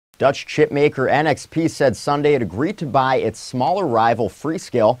Dutch chipmaker NXP said Sunday it agreed to buy its smaller rival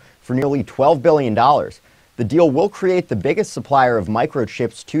Freescale for nearly $12 billion. The deal will create the biggest supplier of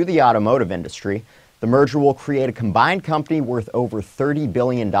microchips to the automotive industry. The merger will create a combined company worth over $30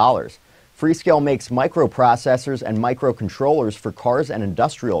 billion. Freescale makes microprocessors and microcontrollers for cars and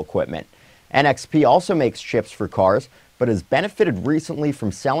industrial equipment. NXP also makes chips for cars, but has benefited recently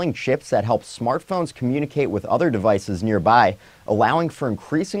from selling chips that help smartphones communicate with other devices nearby, allowing for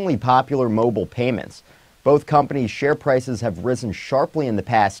increasingly popular mobile payments. Both companies' share prices have risen sharply in the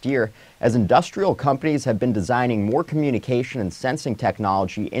past year as industrial companies have been designing more communication and sensing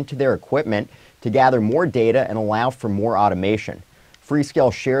technology into their equipment to gather more data and allow for more automation.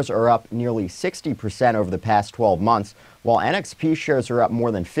 Freescale shares are up nearly 60% over the past 12 months, while NXP shares are up more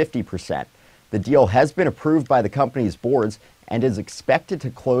than 50%. The deal has been approved by the company's boards and is expected to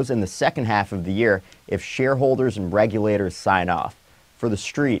close in the second half of the year if shareholders and regulators sign off. For The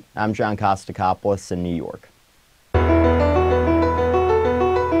Street, I'm John Kostakopoulos in New York.